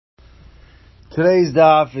Today's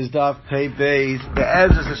daf is daf Pei Beis.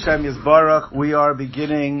 Be'ezus Hashem Yisbarach. We are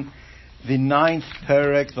beginning the 9th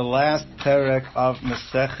perek, the last perek of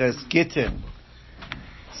Maseches Gittin.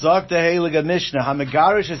 Zog the Heilige Mishnah,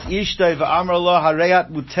 Hamegarish es Ishtay v'amar lo hareyat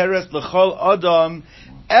muteres l'chol adam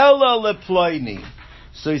ela leploini.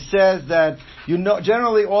 So he says that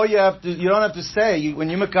generally all you don't have to say when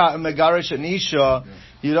you megarish an isha.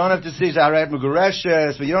 You don't have to say Harei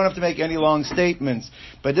Megureshes, but you don't have to make any long statements.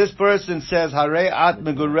 But this person says Harei at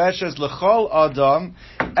Megureshes l'chol adam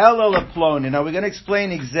ela leploni. Now we're going to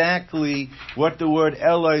explain exactly what the word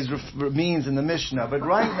ela means in the Mishnah. But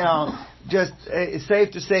right now, just it's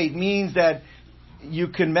safe to say it means that you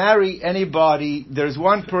can marry anybody. There's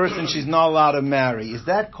one person she's not allowed to marry. Is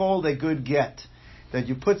that called a good get? That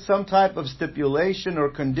you put some type of stipulation or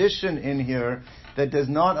condition in here that does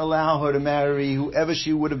not allow her to marry whoever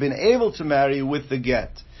she would have been able to marry with the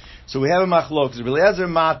get. So we have a machlok. Eliezer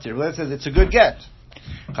Matir. Eliezer says it's a good get.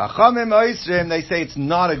 Chachamim Oisrim, they say it's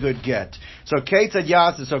not a good get. So Keitzad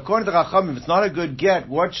Yaseh. So according to Chachamim, if it's not a good get,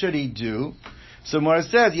 what should he do? So Mora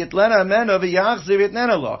says, Yitlena ameno v'yachzir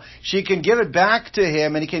yitnena lo. She can give it back to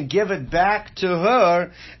him, and he can give it back to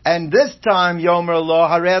her, and this time, Yomer lo,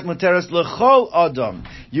 hareat muteres l'chol adam.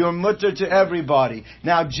 You're mutter to everybody.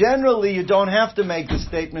 Now, generally, you don't have to make the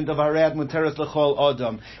statement of hareat muteres l'chol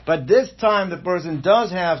adam. But this time, the person does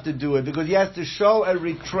have to do it, because he has to show a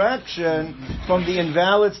retraction from the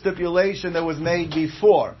invalid stipulation that was made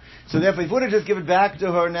before. So therefore, if you would have just give it back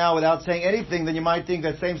to her now without saying anything, then you might think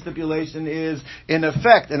that same stipulation is in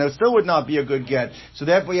effect, and it still would not be a good get. So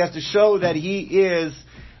therefore, he has to show that he is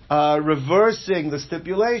reversing the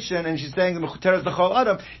stipulation, and she's saying the mechuteres l'chol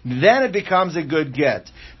adam. Then it becomes a good get.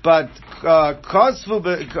 But kosvu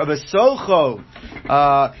besolcho.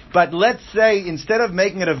 But let's say instead of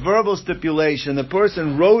making it a verbal stipulation, the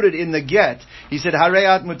person wrote it in the get. He said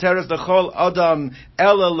hareat muteres l'chol adam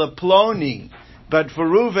ela leploni. But for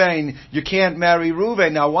Ruvain, you can't marry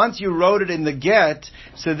Ruvain. Now, once you wrote it in the get,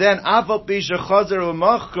 so then, even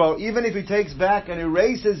if he takes back and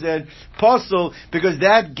erases it, posel, because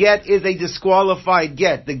that get is a disqualified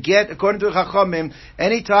get. The get, according to Chachamim,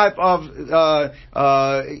 any type of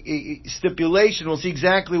stipulation, we'll see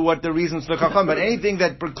exactly what the reasons for Chacham, but anything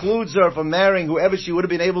that precludes her from marrying whoever she would have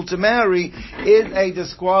been able to marry is a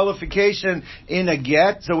disqualification in a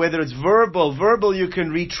get. So whether it's verbal you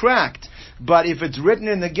can retract. But if it's written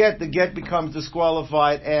in the get becomes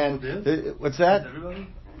disqualified, and what's that?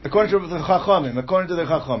 According to the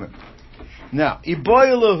Chachamim. Now,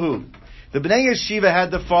 Iboyelahu, the Bnei Yeshiva had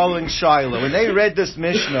the following shaila. When they read this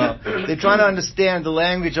Mishnah, they're trying to understand the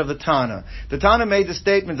language of the Tana. The Tana made the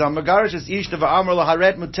statement, "Megarish es ishta v'amar lo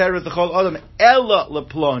haret muteres l'chol adam ela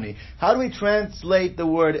leploni." How do we translate the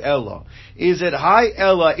word ela? Is it hi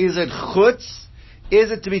ela? Is it chutz? Is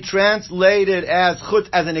it to be translated as chutz,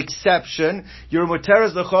 as an exception? Your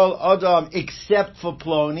muteres l'chol adam except for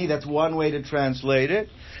ploni. That's one way to translate it.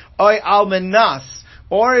 Oy almanas,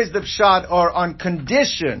 or is the pshat, or on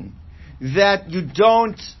condition that you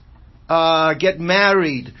don't get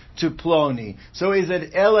married to ploni. So is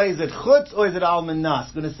it ela, is it chutz, or is it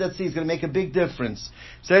almanas? Let's see, it's going to make a big difference.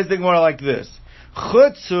 Says the Gemara like this.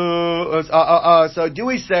 Chutzu, so do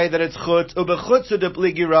we say that it's chutz? Ubechutzu de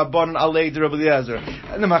pligi rabbanon alei de Rabbi Eliezer.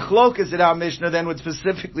 And the machlokas in our Mishnah then would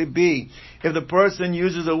specifically be if the person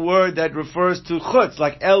uses a word that refers to chutz,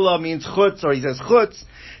 like ella means chutz, or he says chutz,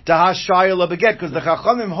 tahashayel beget, because the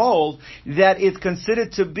Chachamim hold that it's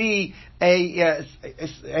considered to be a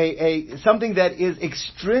something that is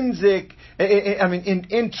extrinsic,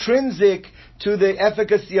 intrinsic to the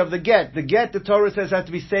efficacy of the get. The get, the Torah says, has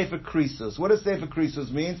to be sefer krisus. What does sefer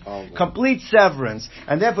krisus mean? Complete severance.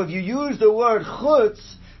 And therefore, if you use the word chutz,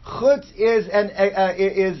 chutz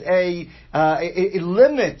it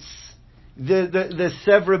limits the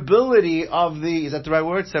severability of the, is that the right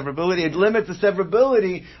word? Severability. It limits the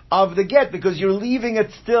severability of the get because you're leaving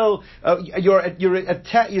it still, you're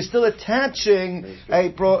still attaching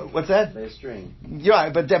what's that? A string. Yeah,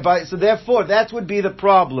 so therefore that would be the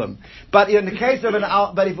problem. But in the case of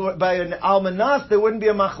by an almanas, there wouldn't be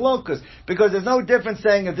a machlokus because there's no difference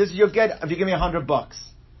saying if this is your get, if you give me $100.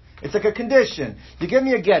 It's like a condition. You give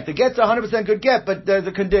me a get. The get's a 100% good get, but there's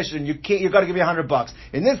a condition. You've got to give me $100.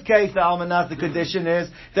 In this case, the almanas, the condition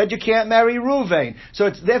is that you can't marry Ruvain. So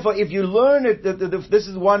it's therefore, if you learn it, this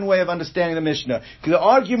is one way of understanding the Mishnah. The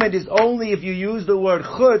argument is only if you use the word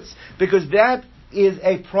chutz, because that is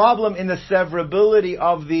a problem in the severability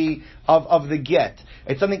of the get.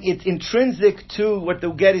 It's intrinsic to what the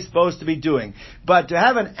get is supposed to be doing. But to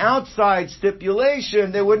have an outside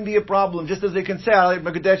stipulation, there wouldn't be a problem. Just as they can say, I'm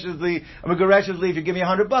a Geresh's if you give me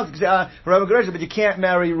 $100, you can say, I'm a Geresh, but you can't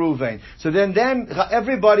marry Ruvain. So then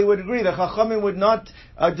everybody would agree. The Chachamim would not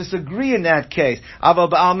disagree in that case. Aval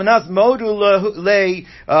ba'almanas modu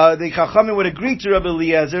the Chachamim would agree to Rabbi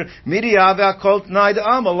Eliezer, midi ava kol t'nai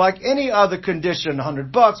da'amal, like any other condition,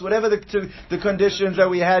 $100, whatever the conditions that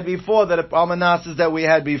we had before, that almanas is that we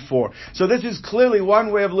had before. So this is clearly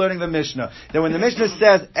one way of learning the Mishnah. That when the Mishnah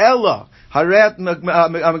says, Ella, Harat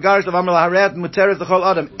Magarish of Amar Harat Muteres L'chol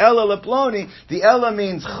Adam, Ella Leploni, the Ella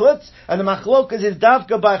means chutz, and the machlokas is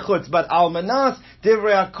davka by chutz, but almanas,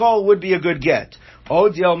 divrei hakol would be a good get. Oh,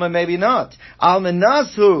 Dilma, maybe not.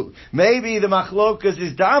 Almanasu, maybe the machlokas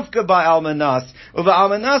is davka by almanas. Uva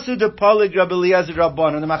almanasu de polig Rabbi Eliezer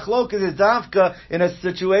Rabban. And the machlokas is davka in a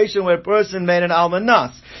situation where a person made an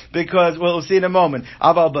almanas. Because, we'll see in a moment.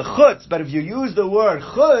 Aval bechutz, but if you use the word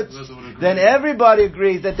chutz, then everybody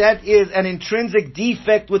agrees that is an intrinsic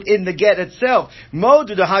defect within the get itself.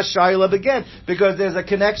 Modu de hashayla beget, because there's a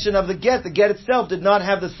connection of the get. The get itself did not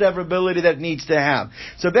have the severability that it needs to have.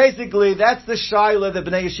 So basically, that's the shayla that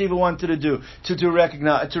Bnei Yeshiva wanted to do, to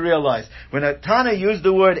recognize, to realize. When a Tana used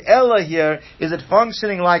the word Ella here, is it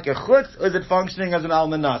functioning like a chutz, or is it functioning as an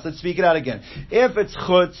almanas? Let's speak it out again. If it's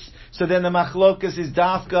chutz, so then the machlokas is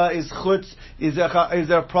dafka, is chutz, is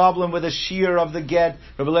there a problem with a shear of the get?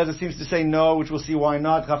 Rabbi Eliezer seems to say no, which we'll see why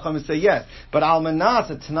not. Chachamim say yes. But almanas,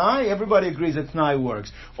 a t'nai, everybody agrees that t'nai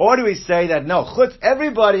works. Or do we say that no, chutz,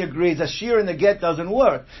 everybody agrees a shear in the get doesn't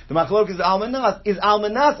work. The machlokas is almanas. Is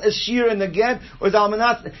almanas a shear in the get, or is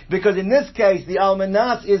almanas, because in this case, the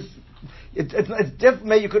almanas is, it's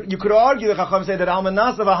different. You could argue the Chacham say that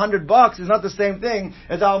almanas of $100 is not the same thing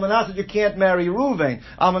as almanas that you can't marry Ruvain.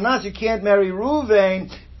 Almanas you can't marry Ruvain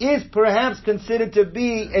is perhaps considered to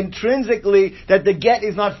be intrinsically that the get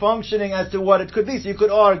is not functioning as to what it could be. So you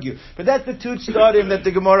could argue, but that's the two stadim that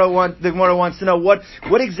the Gemara wants to know. What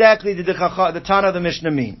exactly did the Tana of the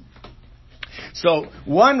Mishnah mean? So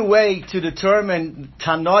one way to determine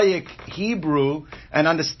Tanoic Hebrew and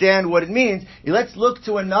understand what it means, let's look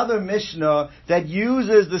to another Mishnah that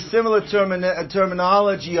uses the similar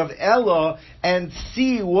terminology of Ella and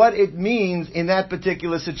see what it means in that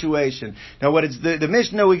particular situation. Now, what it's the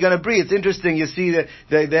Mishnah we're going to bring. It's interesting. You see that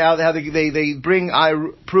they bring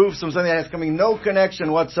proofs from something that has coming no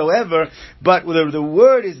connection whatsoever, but the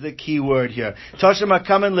word is the key word here. Toshima,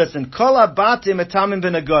 come and listen. Kol abatim etamim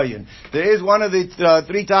v'nagoyin. There is one of the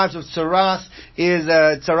three types of tzaras is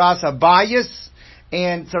tzaras habayis.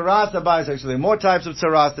 And tzaras habayis, actually, more types of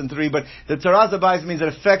tzaras than three, but the tzaras habayis means it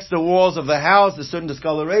affects the walls of the house, there's certain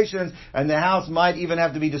discolorations, and the house might even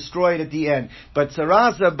have to be destroyed at the end. But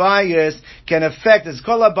tzaras habayis can affect, it's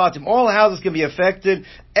kol habatim, all houses can be affected,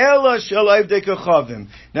 Ella shalayv de kochavim.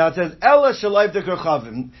 Now it says, Ella shalayv de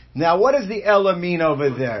kochavim. Now what does the Ella mean over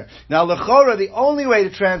there? Now lechora, the only way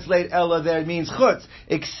to translate Ella there means chutz,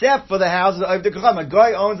 except for the houses of the kochavim. A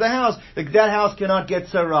guy owns the house, that house cannot get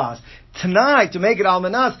tzaras. Tonight, to make it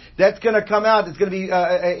almanas, that's going to come out. It's going to be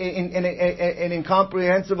an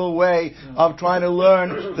incomprehensible way of trying to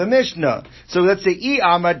learn the Mishnah. So let's say I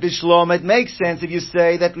amad bishlom. It makes sense if you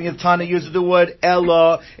say that when Tana uses the word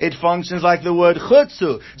Ella, it functions like the word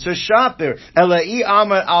chutzu. So shapir Ella I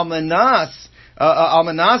amad almanas.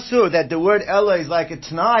 Almanasu, that the word Ella is like a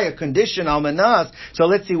t'nai, a condition, almanas. So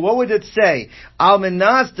let's see, what would it say?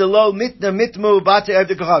 Almanas delo mitna mitmu bate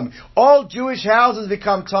evde kochavim. All Jewish houses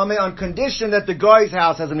become tameh on condition that the guy's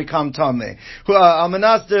house hasn't become tameh.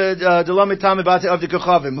 Almanas delo mitame bate evde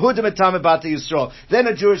kochavim. Hu de mitame bate Yisrael. Then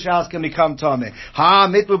a Jewish house can become tameh. Ha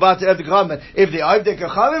mitmu bate evde kochavim. If the evde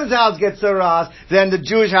kochavim's house gets aras, then the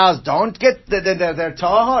Jewish house don't get, they're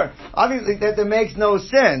tahar. Obviously, that makes no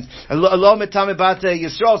sense. Lo mitame bate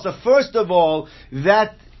Yisrael. So first of all,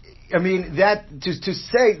 to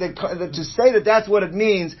say that that's what it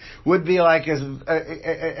means would be like a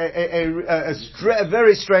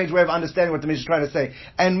very strange way of understanding what the Mishnah is trying to say.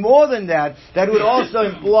 And more than that, that would also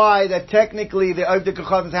imply that technically the Ovdei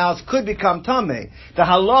Kochavim's house could become tameh. The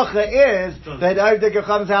halacha is that Ovdei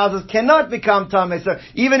Kochavim's houses cannot become tameh. So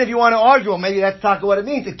even if you want to argue, well, maybe that's talking what it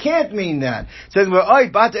means. It can't mean that. It says, can an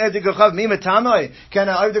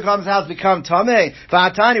Ovdei Kochavim's house become tameh?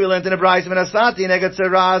 V'atani, we learned in a brayso and asati, negat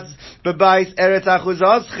tzaras. b'bayis eretz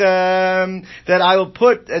achuzoschem, that I will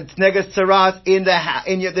put neges tzaras in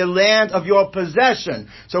the land of your possession.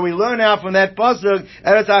 So we learn now from that pasuk,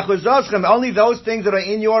 eretz achuzoschem, only those things that are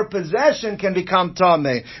in your possession can become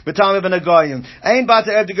tameh, b'tameh ben agoyim. Ein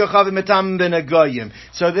bata eretz gechavim b'tameh ben agoyim.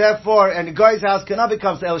 So therefore, and the guy's house cannot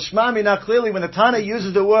become el shmami. Now clearly, when the Tana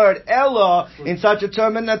uses the word ella in such a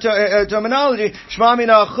terminology,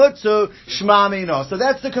 shmamina chutzu, shmamina. So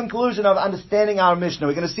that's the conclusion of understanding our Mishnah.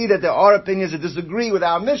 We're going to see that there are opinions that disagree with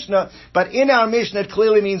our Mishnah, but in our Mishnah it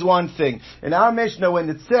clearly means one thing. In our Mishnah, when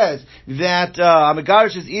it says that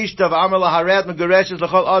Megarish is ishtav amar laharet megaresh is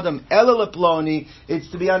lechol adam ella leploni, it's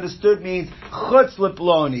to be understood means chutz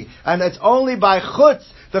leploni, and it's only by chutz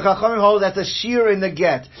the Chachamim hold that's a shear in the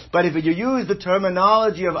get. But if you use the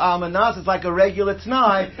terminology of almanas, it's like a regular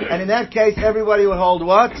t'nai, and in that case, everybody would hold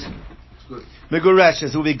what?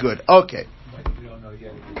 Megureshes will be good. Okay. But you don't know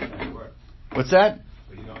yet if it's going to work. What's that?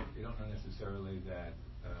 But you don't know necessarily that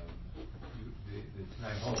the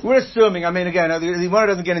t'nai holds. We're assuming. I mean, again, the Gemara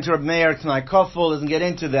doesn't get into Reb Meir t'nai kofel, doesn't get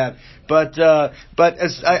into that. But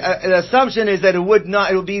the assumption is that it would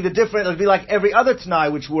not. It would be the different. It would be like every other t'nai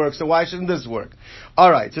which works. So why shouldn't this work? All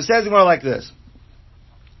right. So it says the Gemara like this.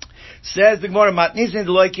 Says the Gemara, Matnisin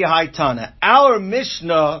Deloiki Haitana. Our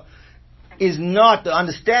Mishnah is not, the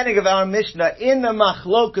understanding of our Mishnah in the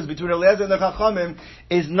machlokas between Eliezer and the Chachamim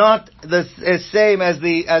is not the same as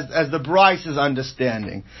the Bryce's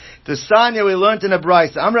understanding. The Sanya we learned in the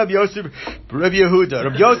Bryce. I'm Rabbi Yosef, Rabbi Yehuda.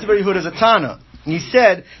 Rabbi Yosef, Rabbi Yehuda is a Tana. He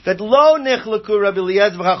said that lo nichlaku Rabbi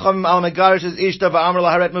Eliezer v'Chachamim al megarish es ishta v'amar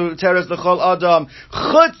laharet muteres l'chol adam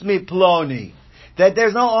chutz miploni. That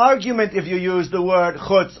there's no argument if you use the word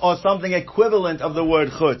chutz or something equivalent of the word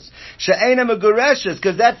chutz. She'ena megureshes,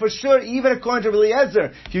 because that for sure, even according to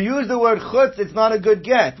Eliezer, if you use the word chutz, it's not a good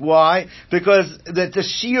get. Why? Because it's a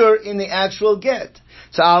shear in the actual get.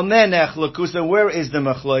 So al menech lakusa, where is the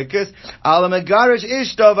machloikus? Al megarish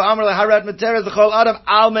ishtov amar leharat materes l'chol adam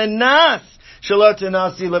al menas. The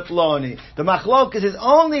machlokas is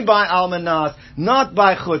only by almanas, not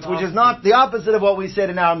by chutz, which is not the opposite of what we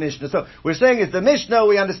said in our Mishnah. So we're saying it's the Mishnah,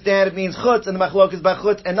 we understand it means chutz, and the machlokas by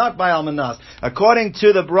chutz, and not by almanas. According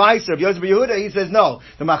to the Bryce of Yosef Yehuda, he says no.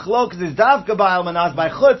 The machlokas is davka by almanas, by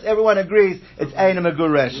chutz, everyone agrees, it's eina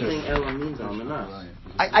megureshes. Ella means almanas.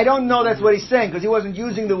 I don't know that's what he's saying, because he wasn't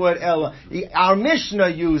using the word Ella. Our Mishnah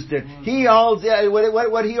used it. He holds,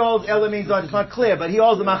 what he holds Ella means, it's not clear, but he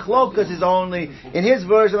holds the machlokas is only, in his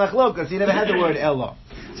version of machlokas, he never had the word Ella.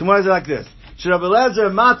 So what is it like this? Rabbi Eliezer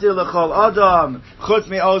matir l'chol adam chutz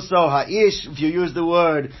mi oso ha'ish. If you use the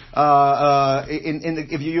word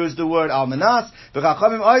if you use the word almanas,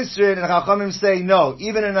 v'chachamim oisrin, and chachamim say no.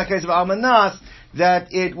 Even in the case of almanas,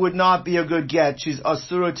 that it would not be a good get. She's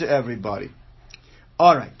asura to everybody.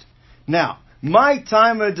 All right. Now, my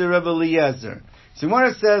timer de Rabbi Eliezer. So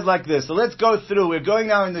Gemara says like this. So let's go through. We're going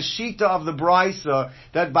now in the shita of the Brisa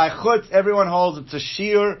that by chutz everyone holds it's a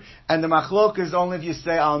shear, and the machlok is only if you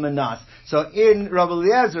say almanas. So in Rabbi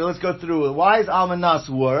Eliezer, let's go through it. Why does almanas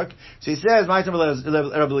work? So he says, my time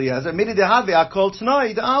Rabbi Eliezer, midi dehavi akol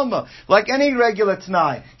t'nai de alma. Like any regular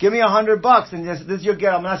t'nai, give me $100 and this you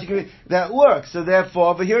get almanas. You give me, that works. So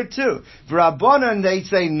therefore, over here too, v'rabbanan they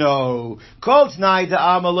say no. Kol t'nai de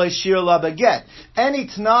alma lo shir la baget. Any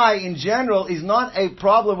t'nai in general is not a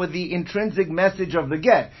problem with the intrinsic message of the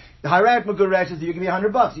get. The Harat Megureshes, you give me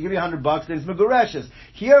 $100. You give me $100, then it's Megureshes.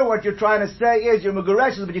 Here what you're trying to say is you're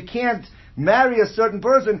Megureshes, but you can't marry a certain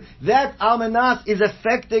person. That almanas is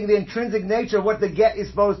affecting the intrinsic nature of what the get is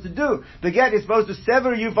supposed to do. The get is supposed to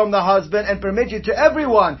sever you from the husband and permit you to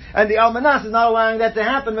everyone. And the almanas is not allowing that to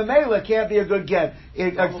happen. Memela can't be a good get.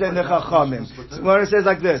 It extends the Chachamim. So it says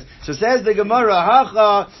like this. So says the Gemara,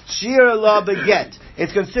 Hacha shir la beget.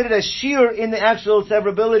 It's considered a shear in the actual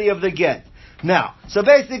severability of the get. Now, so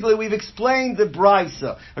basically we've explained the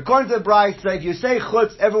Brisa. According to the Brisa, if you say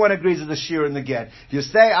chutz, everyone agrees it's a shear in the get. If you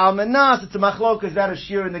say almanas, it's a machlokas, that a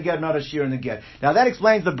shear in the get, not a shear in the get. Now that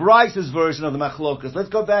explains the Brisa's version of the machlokas. Let's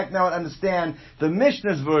go back now and understand the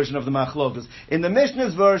Mishnah's version of the machlokas. In the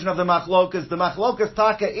Mishnah's version of the machlokas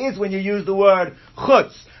taka is when you use the word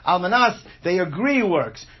chutz. Almanas, they agree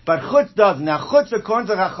works, but chutz doesn't. Now chutz, according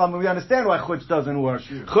to Chachamim, we understand why chutz doesn't work.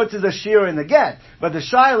 Chutz is a shear in the get. But the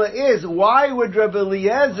shaila is, why would Rabbi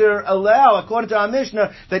Eliezer allow, according to our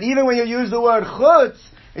Mishnah, that even when you use the word chutz,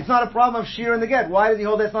 It's not a problem of shear in the get. Why does he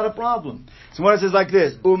hold that's not a problem? So one says like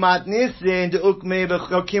this, Umat nisin de'ukme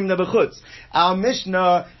b'chokimna b'chutz. Our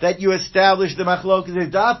Mishnah that you established the machlok is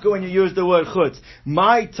dafka when you use the word chutz.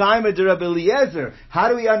 My time of Rabbi Eliezer. How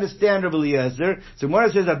do we understand Rabbi Eliezer? So one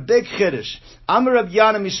says a big chiddush. Amar Rabbi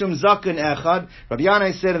Yana mishum zaken echad. Rabbi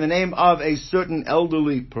Yana said in the name of a certain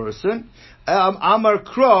elderly person. Amar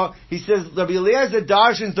Kro, he says, Rabbi Eliezer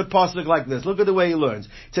darshans the pasuk like this. Look at the way he learns.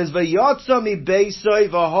 It says, V'yotza mi beisoi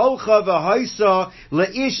v'holcha v'hoisa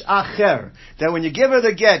le'ish acher. That when you give her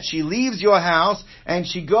the get, she leaves your house, and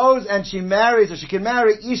she goes and she marries, or she can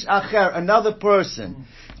marry ish acher, another person.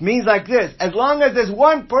 It means like this, as long as there's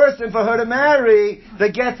one person for her to marry,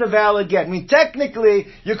 the get's a valid get. I mean, technically,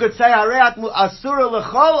 you could say, Hareat asura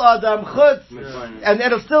l'chol adam chutz, and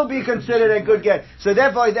it'll still be considered a good get. So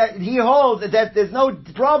therefore, that he holds that there's no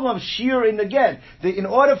problem of shear in the get. In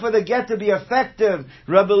order for the get to be effective,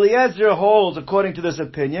 Rabbi Eliezer holds, according to this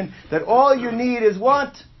opinion, that all you need is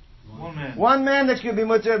what? One man that should be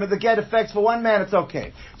mutter, but the get affects for one man, it's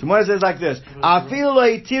okay. So Mordechai says like this: Afilu lo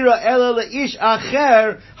yitira ela leish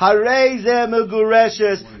acher harei ze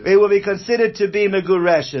megureshes. It will be considered to be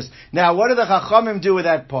megureshes. Now, what do the Chachamim do with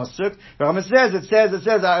that pasuk? The Chachamim says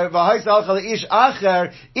v'hais alcha leish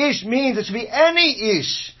acher. Ish means it should be any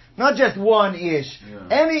ish. Not just one ish. Yeah.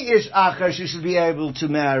 Any ish acher she should be able to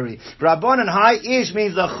marry. Rabbanan high ish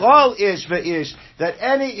means the chol ish ve'ish. That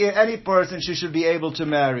any person she should be able to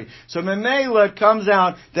marry. So Memela it comes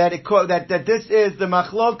out that this is the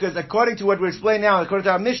machlokas, according to what we're explaining now, according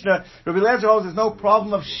to our Mishnah, Rabbi Eliezer holds there's no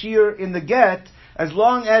problem of shear in the get, as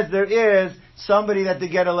long as there is somebody that the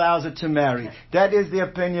get allows it to marry. That is the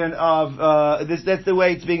opinion of, that's the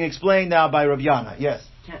way it's being explained now by Rabbi Yana. Yes?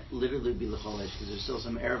 Can't literally be l'cholesh because there's still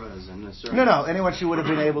some ervas in a certain... No, anyone she would have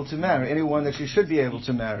been able to marry, anyone that she should be able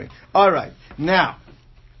to marry. All right, now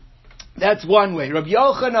that's one way. Rabbi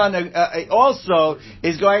Yochanan also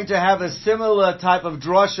is going to have a similar type of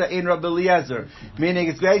drosha in Rabbi Eliezer, meaning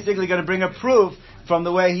it's basically going to bring a proof from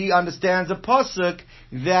the way he understands the pasuk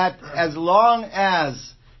that as long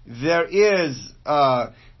as there is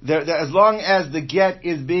as long as the get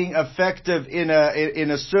is being effective in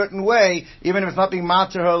a certain way, even if it's not being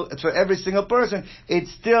matter for every single person, it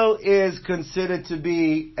still is considered to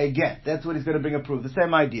be a get. That's what he's going to bring a proof. The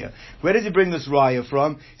same idea. Where does he bring this raya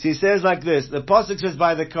from? So he says like this. The pasuk says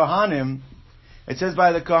by the Kohanim. It says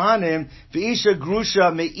by the Kohanim, "V'isha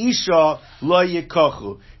grusha me'isha lo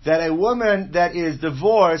yikochu." That a woman that is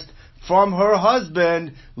divorced from her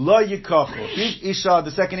husband, lo yikochu. Isha, the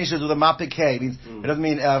second Isha is with a mapik hey. It doesn't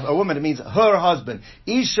mean a woman, it means her husband.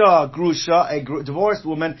 Isha grusha, a divorced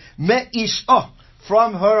woman, me isha,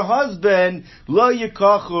 from her husband, lo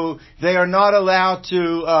yikochu, they are not allowed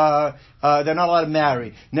to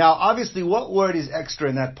marry. Now, obviously, what word is extra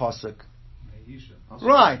in that pasuk?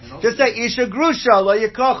 Right. Just say Isha Grusha lo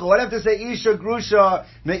yikochu. What have to say Isha Grusha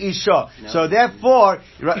me Isha? So therefore,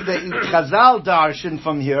 the Chazal darshan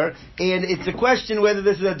from here, and it's a question whether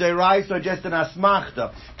this is a derais or just an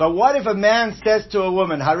asmachta. But what if a man says to a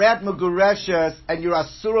woman, Harat Megureshes, and you're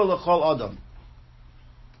Asura l'chol Adam?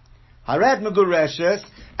 Harat Megureshes,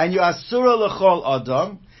 and you're Asura l'chol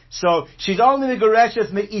Adam. So she's only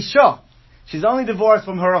Megureshes me Isha. She's only divorced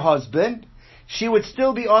from her husband. She would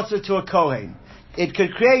still be Asur to a Kohen. It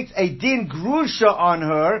could create a din grusha on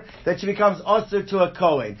her that she becomes usher to a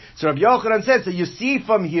Kohen. So Rabbi Yochanan says, so you see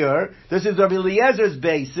from here, this is Rabbi Eliezer's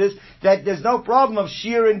basis, that there's no problem of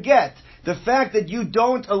shear and get. The fact that you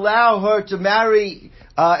don't allow her to marry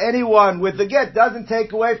anyone with the get doesn't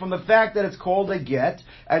take away from the fact that it's called a get,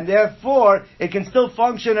 and therefore it can still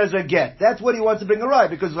function as a get. That's what he wants to bring a right,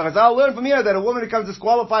 because I'll learn from here that a woman becomes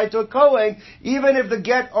disqualified to a Kohen, even if the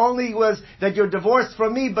get only was that you're divorced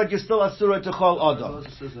from me, but you're still asura to chol adam.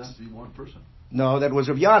 It says it has to be one person. No, that was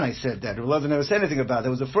Rabbi Yanai said that. Rabbi Eliezer never said anything about it. That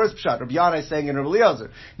was the first pshat. Rabbi Yanai saying in Rabbi Eliezer.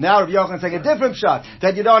 Now Rabbi Yochanan saying a different pshat.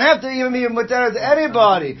 That you don't have to even be mutar to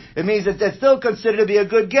anybody. It means that that's still considered to be a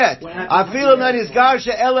good get. Afilu men is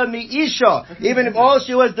garsha ela mi isha. Even if all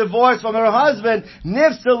she was divorced from her husband,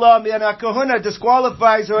 nifsala mi anakahuna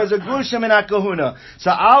disqualifies her as a grusha min akahuna.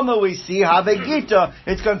 So Alma we see havegita.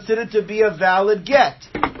 It's considered to be a valid get.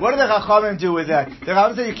 What do the Chachamim do with that? The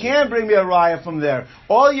Chachamim say you can't bring me a raya from there.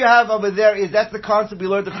 All you have over there is that that's the concept we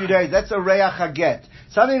learned a few days. That's a reach haget.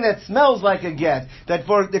 Something that smells like a get. That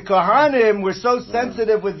for the Kohanim, we're so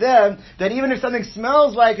sensitive with them that even if something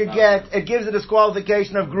smells like a get, it gives a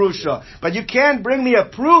disqualification of grusha. But you can't bring me a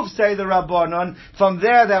proof, say the Rabbanon, from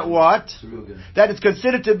there that what? That it's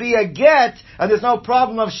considered to be a get, and there's no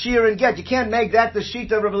problem of shear and get. You can't make that the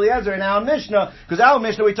sheet of Rabbi Eliezer in our Mishnah, because our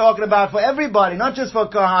Mishnah we're talking about for everybody, not just for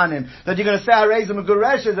Kohanim. That you're going to say Harezim and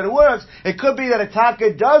Gureshes, that it works. It could be that a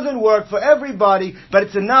taka doesn't work for everybody, but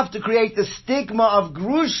it's enough to create the stigma of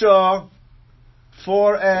grusha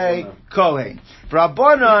for a Kohen. For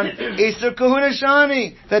Rabbanan, Isur Kahuna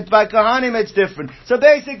Shani, that by Kohanim it's different. So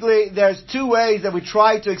basically, there's two ways that we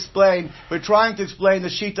try to explain. We're trying to explain the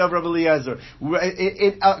Shita of Rabbi Eliezer,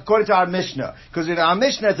 according to our Mishnah. Because in our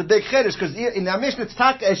Mishnah it's a big chiddush, because in our Mishnah it's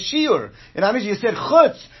taka a shiur. In our Mishnah you said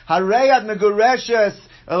chutz, hareyat megureshes,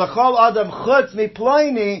 Elachol Adam chutz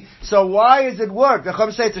miploini. So why does it work? The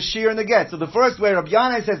Chum say it's a shear in the get. So the first way, Rabbi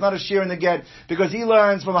Yanai says it's not a shear in the get because he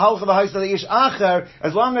learns from Halcha v'Haisa the Ish Acher.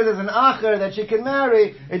 As long as there's an Acher that she can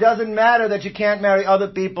marry, it doesn't matter that she can't marry other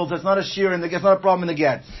people. So it's not a shear in the get. It's not a problem in the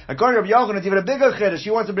get. According to Rabbi Yochanan, it's even a bigger chiddush.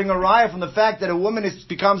 She wants to bring a raya from the fact that a woman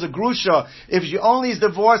becomes a grusha if she only is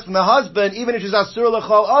divorced from the husband. Even if she's asur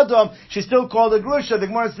l'chol Adam, she's still called a grusha. The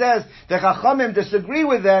Gemara says the Chachamim disagree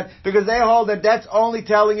with that because they hold that that's only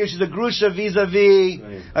telling you she's a grusha vis-a-vis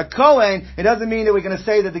a Kohen. It doesn't mean that we're going to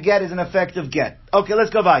say that the get is an effective get. Okay, let's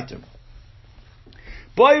go weiter.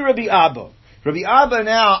 Boy Rabbi Abba. Rabbi Abba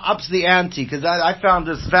now ups the ante, because I found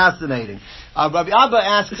this fascinating. Rabbi Abba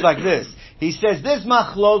asks like this. He says, this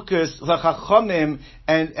machlokus, Chachamim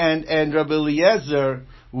and Rabbi Eliezer,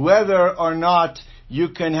 whether or not you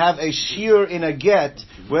can have a shear in a get,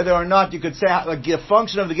 whether or not you could say a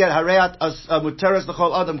function of the get, harayat muteres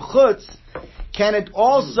l'chol adam chutz, can it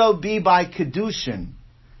also be by kedushin?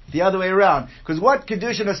 The other way around. Because what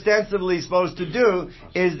kedushin ostensibly is supposed to do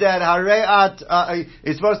is that harayat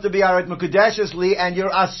is supposed to be harayat mukudeshes li, and you're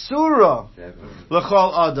asura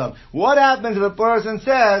l'chol adam. What happens if a person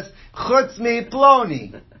says chutz mi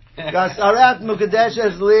ploni? Harayat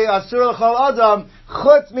mukudeshes li asura l'chol adam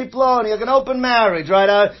chutz mi ploni, like an open marriage,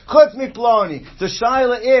 right? Chutz mi ploni. The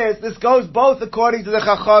shaila is, this goes both according to the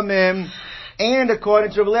Chachamim and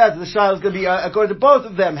according to Rabbi Eliezer. The shaila is going to be according to both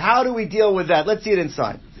of them. How do we deal with that? Let's see it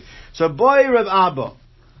inside. So boy Rabbi Abba,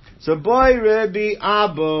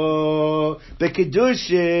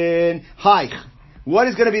 bekedushin haich. What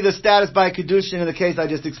is going to be the status by kedushin in the case I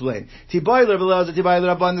just explained? Tiboy Rabbi Eliezer, Tiboy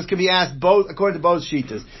Rabban. This can be asked both according to both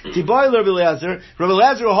shitas. Tiboy Rabbi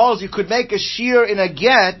Eliezer holds you could make a shear in a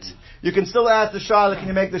get. You can still ask the Shaila, can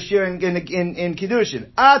you make the shear in Kiddushin?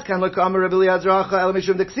 Ad kan l'kama Rabbi Eliezer acha el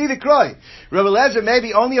mishum d'ksivi kroi. Rabbi Eliezer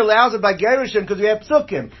maybe only allows it by gerushin because we have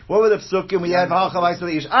psukim. What were the psukim? We had halcha v'aisa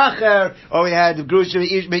ish acher, or we had grusha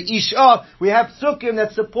isha. We have psukim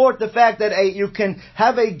that support the fact that you can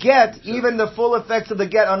have a get, even the full effects of the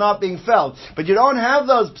get are not being felt. But you don't have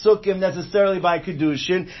those psukim necessarily by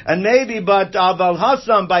Kiddushin, and maybe but Aval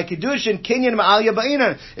Hassam by Kiddushin, kinyan ma'alya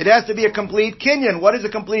ba'inan. It has to be a complete kinyan. What is a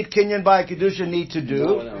complete kinyan by Kedusha need to do?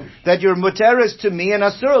 No. That you're muteres to me and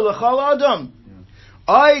asur l'chol adam.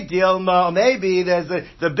 Ideal, maybe there's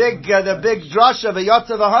the big drasha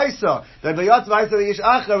v'yotza v'haisa. That v'yotza v'haisa v'ish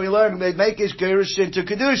acher we learn make ish gerushin to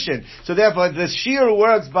Kedushin. So therefore, the shear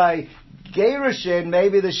works by gerushin.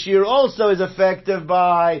 Maybe the shear also is effective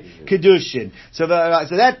by Kedushin. So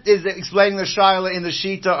that is explaining the shaila in the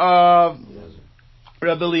shita of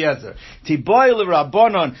Rabbi Eliezer. Tiboy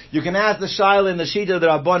l'Rabbanon. You can ask the shaila in the sheet of the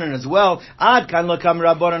Rabbanon as well. Ad kan l'kam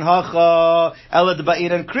Rabbanon hacha elad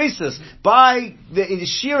ba'in and krisis. By the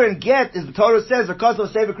shear and get, as the Torah says, the cause of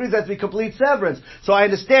sever krisis has to be complete severance. So I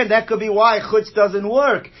understand that could be why chutz doesn't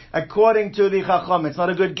work according to the Chacham. It's not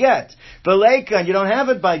a good get. B'leikan, you don't have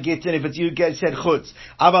it by gittin if it's you get said chutz.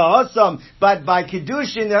 Avahosam, but by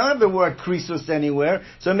kiddushin, they don't have the word krisus anywhere.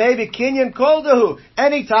 So maybe kinyan koldahu,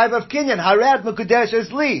 any type of kinyan. Harat mukudesh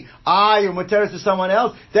is li. You're muteres to someone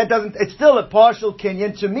else. That doesn't, it's still a partial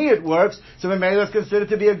kinyan. To me it works. So maybe that's considered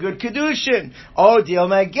to be a good kiddushin. Oh,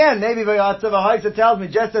 Dilma again. Maybe Vayatzav Haisa tells me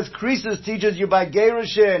just as Krisus teaches you by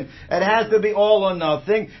gerushin, it has to be all or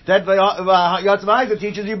nothing. That Vayatzav Haisa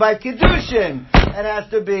teaches you by kiddushin. It has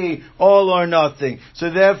to be all or nothing. So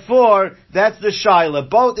therefore, that's the shaila,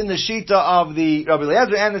 both in the shita of the Rabbi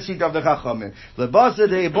Eliezer and the shita of the Chachamim. Lebasa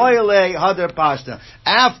de boyle hadar pashta.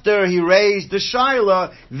 After he raised the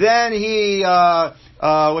shaila, then he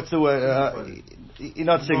what's the word?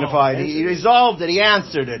 not signified. He resolved it. He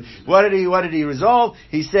answered it. What did he resolve?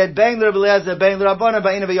 He said, "Bein Rabbi Eliezer, bein Rabbana,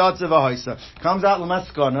 bein v'yotze v'hoisa." Comes out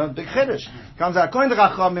l'maskana, big chiddush. Comes out according to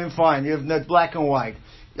Chachamim, fine. You have the black and white.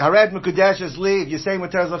 Hared Mekudeshes leave. You're saying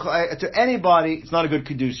to anybody, it's not a good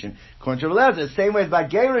kedushin. According to Rabbi Eliezer, the same way as by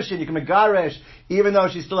gerushin, you can megaresh even though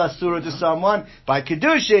she's still asura to someone. By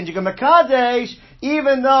kedushin, you can mekadesh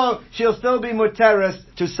even though she'll still be muteres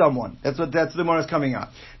to someone. That's the Gemara is coming out.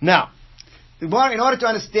 Now, in order to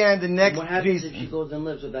understand the next what happens piece, if she goes and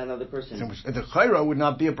lives with that other person? The chayra would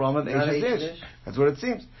not be a problem with Eish Ish. That's what it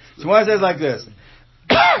seems. So why says like this?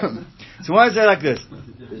 There's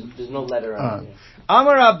no letter on it.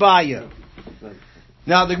 Amar Abaya.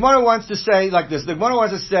 Now the Gemara wants to say like this. The Gemara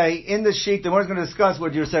wants to say in the sheet. The Gemara is going to discuss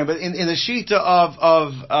what you're saying, but in the sheet of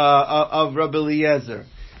Rabbi Eliezer,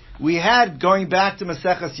 we had going back to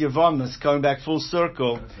Maseches Yevamos, going back full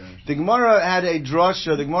circle. The Gemara had a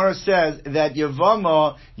drasha. The Gemara says that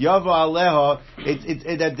Yevama Yava Aleha.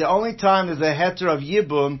 That the only time there's a heter of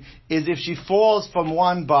Yibum is if she falls from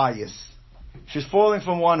one bias. She's falling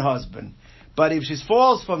from one husband. But if she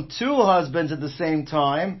falls from two husbands at the same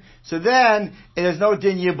time, so then there's no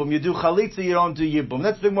din yibum. You do chalitza, you don't do yibum.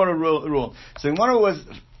 That's the Gemara rule. So the Gemara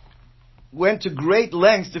went to great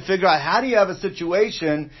lengths to figure out how do you have a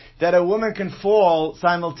situation that a woman can fall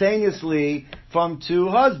simultaneously from two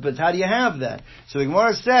husbands. How do you have that? So the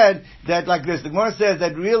Gemara said that like this. The Gemara says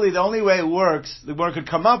that really the only way it works, the Gemara could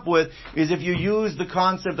come up with, is if you use the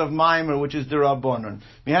concept of Maimer, which is Derabonon.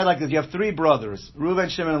 We had like this, you have three brothers, Reuven,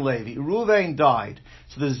 Shimon, and Levi. Reuven died.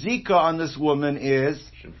 So the Zika on this woman is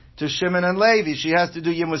to Shimon and Levi. She has to do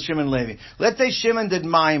Yim with Shimon and Levi. Let's say Shimon did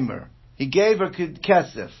Maimer. He gave her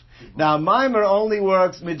Kesef. Now, Maimer only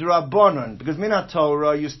works midrabanon, because minat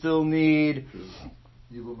Torah, you still need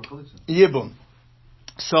Yibum.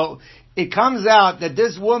 So, it comes out that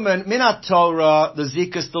this woman, minat Torah, the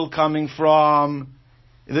Zika is still coming from,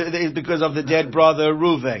 because of the dead brother,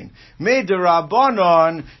 Reuven.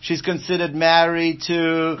 Midrabanon, she's considered married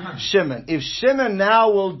to Shimon. If Shimon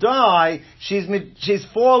now will die, she's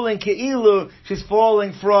falling Ke'ilu, she's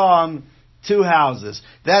falling from two houses.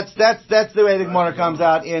 That's the way the Gemara comes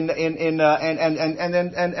out and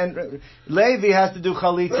Levi has to do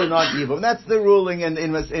chalitza, not yibum. That's the ruling in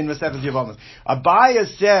Masechus Yevamos. Abaya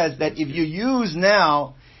says that if you use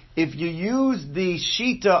the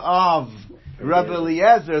shita of Rabbi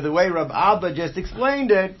Eliezer, the way Rabbi Abba just explained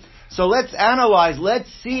it, so let's analyze, let's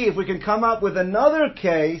see if we can come up with another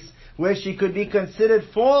case where she could be considered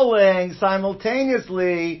falling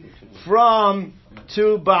simultaneously from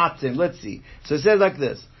two batim. Let's see. So it says like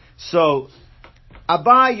this. So,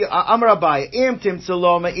 Amar Abai, Im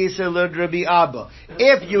Timtzaloma Isa Rabbi Abba.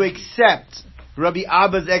 If you accept Rabbi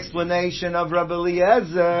Abba's explanation of Rabbi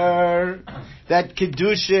Eliezer, that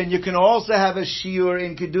Kedushin, you can also have a shiur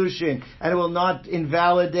in Kedushin, and it will not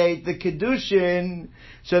invalidate the Kedushin.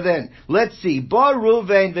 So then, let's see. Bar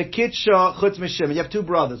Reuven, the Kitsha, Chutz Mishimon. You have two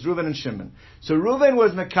brothers, Reuven and Shimon. So Reuven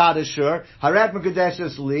was Mekadesher, Harat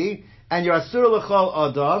Mekadeshes Li, and you're Asur L'chol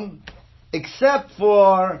Adam, except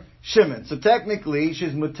for Shimon. So technically,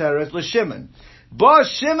 she's Muteres L'Shimon. Bar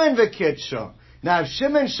Shimon v'Kitsha. Now, if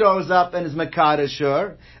Shimon shows up and is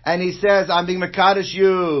Mekadesher, and he says, I'm being Mekadesh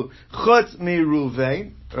you, Chutz mi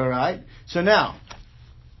Reuven, alright? So now,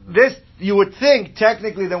 this, you would think,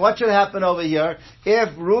 technically, then what should happen over here?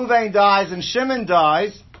 If Reuven dies and Shimon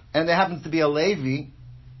dies, and there happens to be a Levi,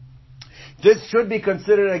 this should be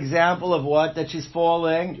considered an example of what? That she's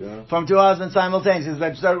falling from two husbands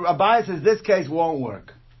simultaneously. So Abai says this case won't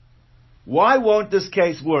work. Why won't this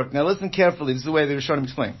case work? Now listen carefully. This is the way the Rishonim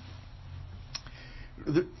explain.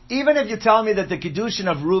 Even if you tell me that the Kedushin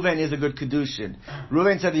of Reuven is a good Kedushin,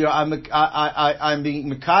 Reuven said, I'm being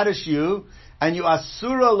Mekadesh you, and you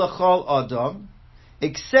Asura L'chol Adam,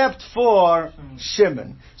 except for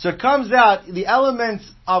Shimon. So it comes out, the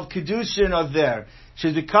elements of Kedushin are there.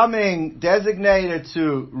 She's becoming designated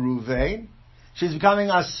to Reuven. She's becoming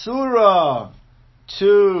Asura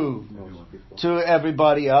to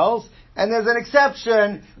everybody else. And there's an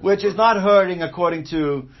exception, which is not hurting according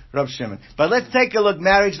to Rav Shimon. But let's take a look,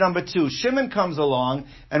 marriage number 2. Shimon comes along,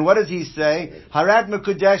 and what does he say? Harat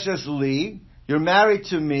Mekudeshes Li, you're married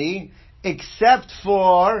to me, except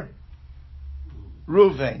for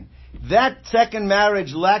Reuven. That second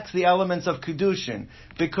marriage lacks the elements of Kedushin,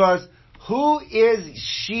 because who is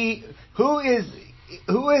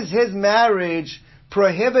his marriage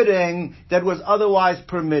prohibiting that was otherwise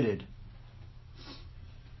permitted?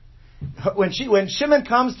 when Shimon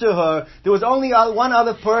comes to her, there was only one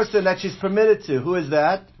other person that she's permitted to. Who is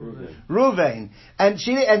that? Ruvain. And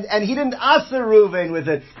he didn't answer Ruvain with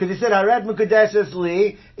it, because he said, Hared Mukadeshes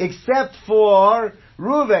Li, except for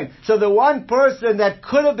Ruvain. So the one person that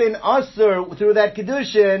could have been Asur through that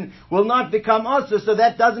Kedushin will not become Asur, so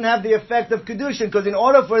that doesn't have the effect of Kedushin, because in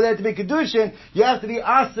order for there to be Kedushin, you have to be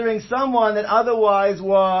Asuring someone that otherwise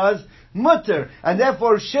was Mutter. And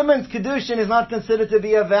therefore Shimon's Kedushin is not considered to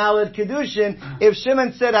be a valid Kedushin if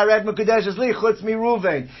Shimon said, Hared Mukadeshes Li, Chutz Mi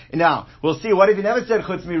Ruvain. Now, we'll see, what if he never said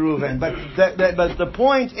Chutz Mi Ruvain? But the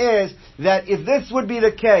point is that if this would be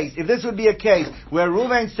a case where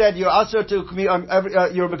Ruvain said, you're Asur to me,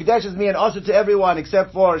 your Mukadeshes me and Asur to everyone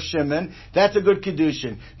except for Shimon, that's a good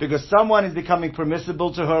Kedushin. Because someone is becoming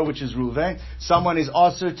permissible to her, which is Ruvain. Someone is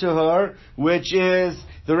Asur to her, which is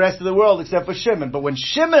the rest of the world except for Shimon. But when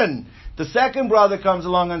Shimon, the second brother, comes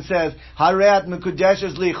along and says, Hareat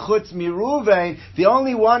Mekudeshes li chutz mi Ruvain, the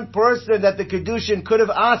only one person that the Kedushin could have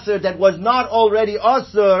asur that was not already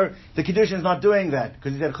asur, the Kedushin is not doing that,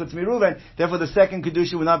 because he said chutz mi Ruvain, therefore the second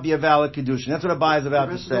Kedushin will not be a valid Kedushin. That's what Rabbi is about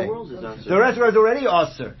to say. The rest of the world is asur. The rest of the world is already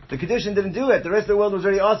asur. The Kedushin didn't do it. The rest of the world was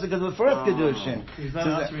already asur because of the first Kedushin. He's not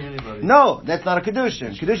answering anybody. No, that's not a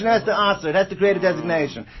Kedushin. Kedushin has to asur. It has to create a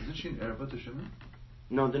designation. Isn't she an Erva to Shimon?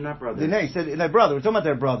 No, they're not brothers. He said, they're brother. We're talking about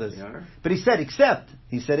their brothers. They are? But he said except.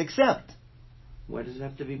 He said except. Why does it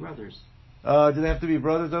have to be brothers? Do they have to be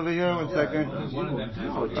brothers over here? One second. One of them has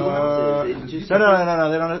No, to two be. houses.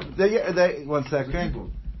 No. They don't. They, one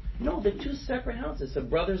second. No, they're two separate houses. So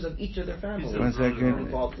brothers of each of their families. One second.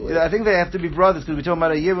 Involved with it. Yeah, I think they have to be brothers because we're talking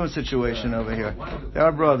about a Yibum situation over here. They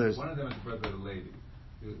are brothers. One of them is the brother of the lady.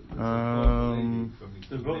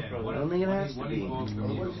 They're both brothers. I don't think it has to be.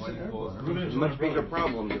 It's a much bigger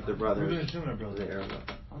problem if they're brothers. Reuben and Shimon are brothers. They're Erva.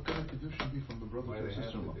 How can a Kedushin be from the brother to the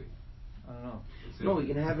sister-in-law? I don't know. No, we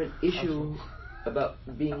can have an issue about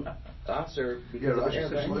being Aser because of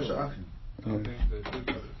Erva.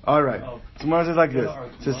 All right. So Gemara says like this.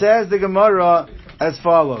 So says the Gemara as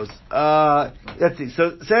follows. Let's see.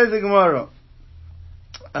 So says the Gemara.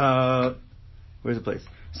 Where's the place?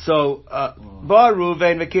 So, Bar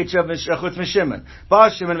Ruvain v'kitcha chutz m'Shimon.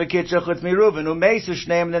 Bar Shimon v'kitcha chutz m'Ruvain. Umeisu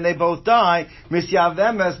shneim, and then they both die.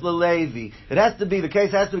 Misyavemes l'Levi. It has to be, the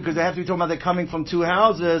case has to be, because they have to be talking about they're coming from two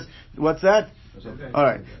houses. What's that? Okay.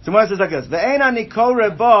 Alright. So what it says like this. Ve'ena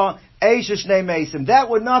nikore ba Eisha Shnei Mesim. That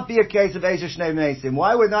would not be a case of Eisha Shnei Mesim.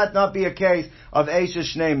 Why would that not be a case of Eisha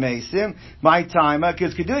Shnei Mesim? My timer,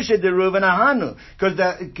 because Kedusha de Reuven Ahanu. Because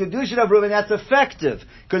the Kedusha of Reuven, that's effective.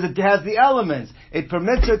 Because it has the elements. It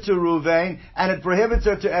permits her to Reuven, and it prohibits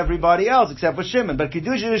her to everybody else, except for Shimon. But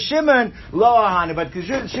Kedusha de Shimon, lo Ahanu. But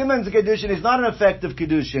Shimon's Kedusha is not an effective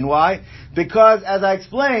Kedusha. Why? Because, as I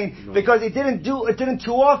explained, because it didn't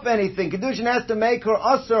two off anything. Kedusha has to make her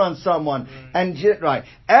usher on someone. And, right.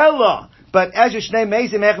 Ella. But how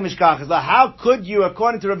could you,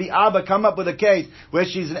 according to Rabbi Abba, come up with a case where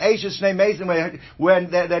she's an Eisha Shnei Mesim,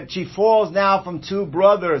 that she falls now from two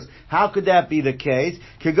brothers? How could that be the case?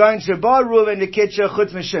 The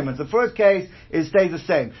first case stays the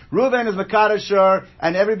same. Reuven is Makadashur,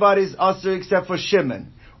 and everybody's usher except for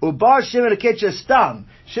Shimon. Ubar Shimon Akitcha Stam.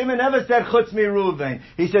 Shimon never said Chutz mi Reuven.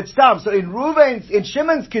 He said Stam. So in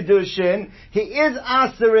Shimon's Kedushin, he is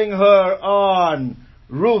answering her on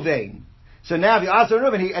Reuven. So now if you answer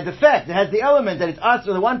Reuven, at the fact, it has the element that it's Asr,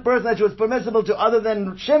 the one person that she was permissible to other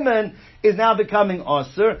than Shimon is now becoming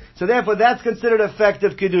Asr. So therefore that's considered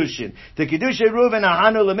effective Kedushin. The Kedushin Reuven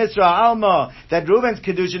Ahanu Lemisra Alma, that Reuven's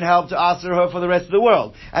Kedushin helped to Asr her for the rest of the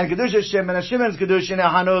world. And Kedushin Shimon, and Shimon's Kedushin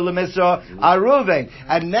Ahanu Lemisra Reuven.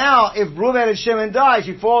 And now if Reuven and Shimon die,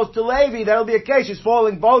 she falls to Levi, that'll be a case. She's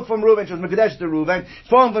falling both from Reuven, she was Mekadesh to Reuven,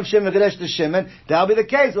 falling from Shimon, Mekadesh to Shimon. That'll be the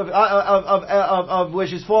case of where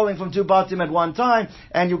she's falling from two batim at one time,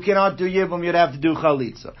 and you cannot do Yibum, you'd have to do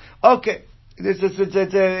Chalitza. Okay.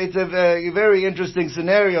 It's a very interesting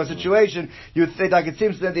situation. You think, like, it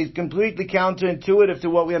seems that it's completely counterintuitive to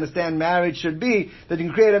what we understand marriage should be, that you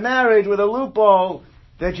can create a marriage with a loophole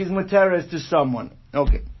that she's muteres to someone.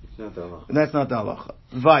 Okay. That's not the halacha.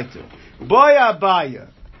 Vaitu. Boy Abaya.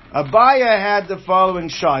 Abaya had the following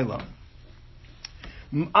shaila.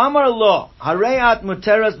 Amar lo, hareat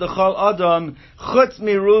muteres l'chol adam chutz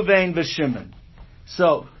mi Reuven v'Shimon.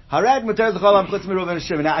 So, hareat muteres l'chol adam chutz mi Reuven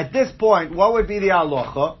v'Shimon. Now, at this point, what would be the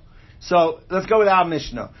halacha? So, let's go with our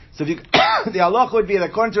Mishnah. So, the halacha would be that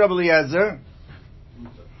according to Rabbi Eliezer,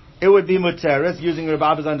 it would be muteres, using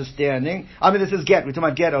Rabbi Abba's understanding. I mean, this is get. We're talking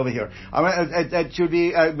about get over here. It should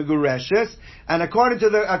be megureshes. And according to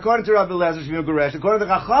Rabbi Eliezer, it should be megureshes. According to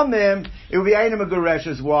the Chachamim, it would be ein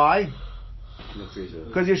megureshes. Why?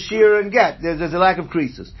 Because you're shear and get. There's a lack of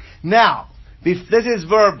creases. Now, this is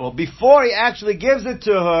verbal. Before he actually gives it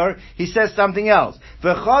to her, he says something else.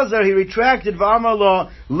 V'chazer, he retracted v'amar lo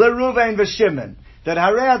l'Ruvain v'Shimon. That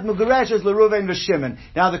Hareat Mugaresh is l'Ruvain v'Shimon.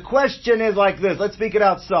 Now the question is like this. Let's speak it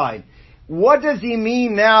outside. What does he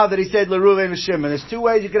mean now that he said l'Ruvain v'Shimon? There's two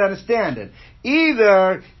ways you can understand it.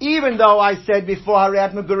 Either, even though I said before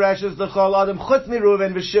Hareat Mugaresh is l'chol adam chutz mi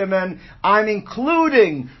Ruvain v'Shimon, I'm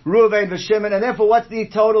including Ruvain v'Shimon, and therefore what's the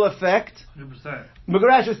total effect? 100%.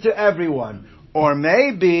 Mugaresh is to everyone. Or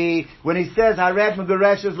maybe when he says Hareat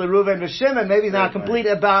Mugaresh is l'Ruvain v'Shimon, maybe he's not complete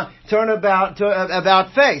about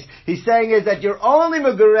face. He's saying is that you're only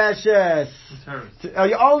Mugareshes,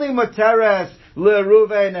 you're only Muteres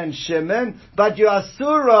l'Ruvain and Shimon, but you're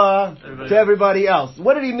Asura to everybody else.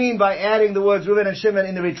 What did he mean by adding the words Ruvain and Shimon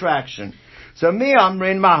in the retraction? So mi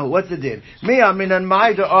amrin mahu, what's the din? Mi amrin and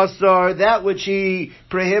maida asar, that which he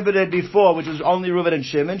prohibited before, which was only Reuven and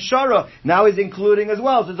Shimon, shara, now he's including as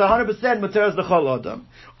well. So it's 100% muteres l'chol adam.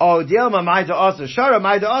 Oh, dilma maida asar, shara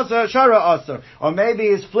maida asar, shara asar. Or maybe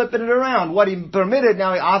he's flipping it around. What he permitted,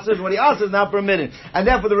 now he asars, what he asars, now permitted. And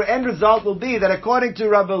therefore the end result will be that according to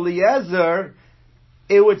Rabbi Eliezer,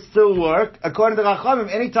 it would still work. According to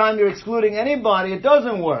Chachamim, anytime you're excluding anybody, it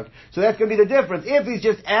doesn't work. So that's going to be the difference. If he's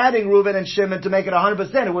just adding Reuven and Shimon to make it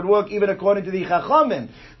 100%, it would work even according to the Chachamim.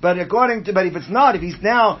 But if it's not, if he's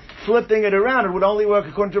now flipping it around, it would only work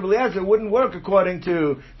according to Rabbi Eliezer. It wouldn't work according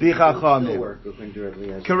to the Chachamim. It would work according to Rabbi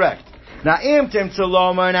Eliezer. Correct. Now,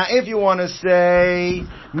 if you want to say,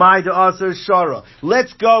 my da'asar shara,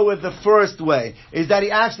 let's go with the first way, is that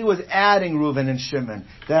he actually was adding Reuven and Shimon.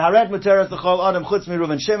 The Haret Muteres l'chol adam chutz mi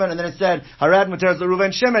Reuven Shimon, and then it said, Haret Muteres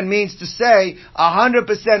l'Reuven Shimon means to say, 100%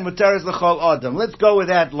 Muteres l'chol adam. Let's go with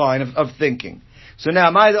that line of thinking. So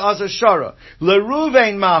now, Ma'ida Asa Shara.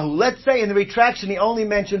 LeRuvain Mahu. Let's say in the retraction he only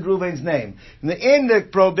mentioned Reuven's name. In the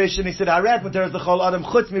prohibition he said, Harat Muteres l'chol adam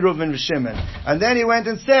chutz mi Reuven v'Shimon. And then he went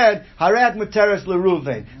and said, Harat Muteres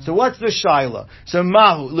l'Reuven. So what's the Shaila? So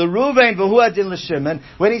Mahu. LeRuvain v'hu adin l'Shimon.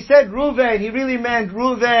 When he said Reuven, he really meant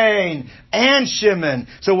Reuven and Shimon.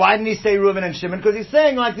 So why didn't he say Reuven and Shimon? Because he's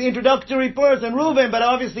saying like the introductory person, Reuven, but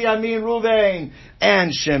obviously I mean Reuven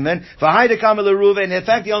and Shimon. In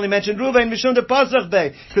fact, he only mentioned Reuven Mishum de Pasach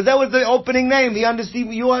Bey, because that was the opening name.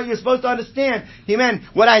 You're supposed to understand. He meant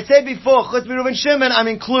what I said before. Chutz mi Reuven Shimon, I'm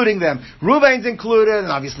including them. Reuven's included, and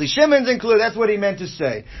obviously Shimon's included. That's what he meant to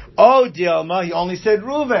say. Oh, Dilma, he only said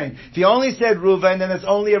Reuven. If he only said Reuven, then it's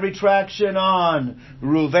only a retraction on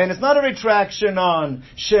Reuven. It's not a retraction on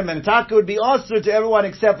Shimon. Taka would be also to everyone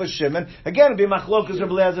except for Shimon. Again, it would be machlokas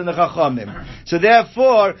Rabbi Eliezer and the Chachamim. So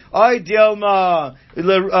therefore, oh, Dilma.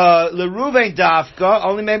 L'Reuven Dafka,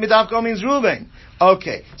 only maybe Dafka means Reuven.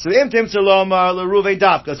 Okay, so Imtim Salomar L'Reuven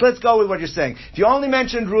Dafka. So let's go with what you're saying. If you only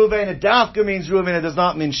mentioned Reuven, a Dafka means Reuven, it does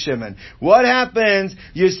not mean Shimon. What happens?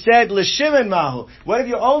 You said L'Shimon Mahu. What if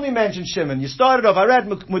you only mentioned Shimon? You started off, Haret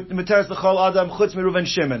Muteres L'chol Adam Chutz mi Reuven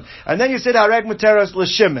Shimon. And then you said Haret Muteres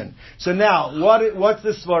L'Shimon. So now, what's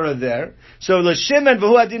the svara there? So L'Shimon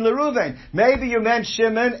V'hu Adin L'Reuven. Maybe you meant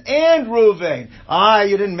Shimon and Reuven.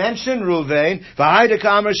 You didn't mention Reuven. V'haidaka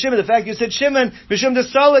Amar Shimon. The fact you said Shimon, B'shum de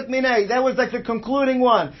Salik Minei. That was like the conclusion. Including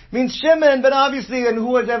one. Means Shimon, but obviously, and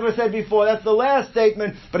who has ever said before, that's the last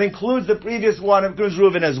statement, but includes the previous one, includes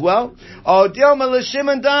Reuven as well. Oh, Dilma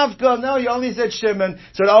Shimon Davka. No, you only said Shimon,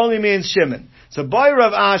 so it only means Shimon. So, Boy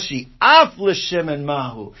Rav Ashi, Af L'Shimon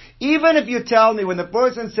Mahu. Even if you tell me when the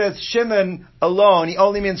person says Shimon alone, he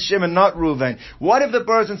only means Shimon, not Reuven. What if the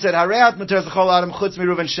person said, Hareat Muteres L'chol Adam Chutz mi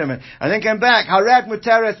Reuven Shimon, and then came back, Hareat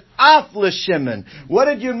Muteres Af L'Shimon. What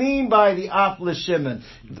did you mean by the Af L'Shimon?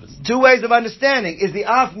 Two ways of understanding. Is the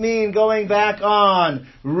Af mean going back on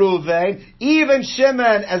Reuven, even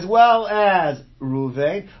Shimon as well as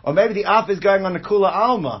Reuven, or maybe the Af is going on the Kula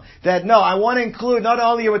Alma, that no, I want to include not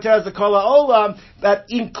only Yomi the Kula Olam, but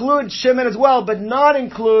include Shimon as well, but not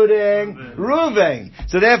including Reuven.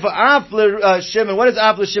 So therefore, Af Shimon, what is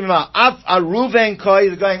Af Shimon? Af a Reuven Koi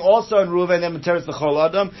is going also on Reuven, then Materis the Chol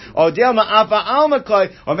Adam, or Dilma Af a Alma Koi,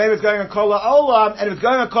 or maybe it's going on Kula Olam, and if it's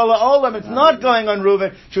going on Kula Olam, it's not going on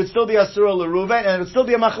Reuven, should still be Asura LeReuven, and it would still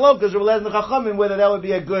be a Machlok, because Rabbi Eliezer and the Chachamim, whether that would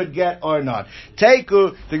be a good get or not.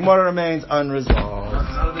 Teiku, the Gemara remains unresolved.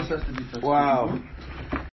 None of this has to be Wow.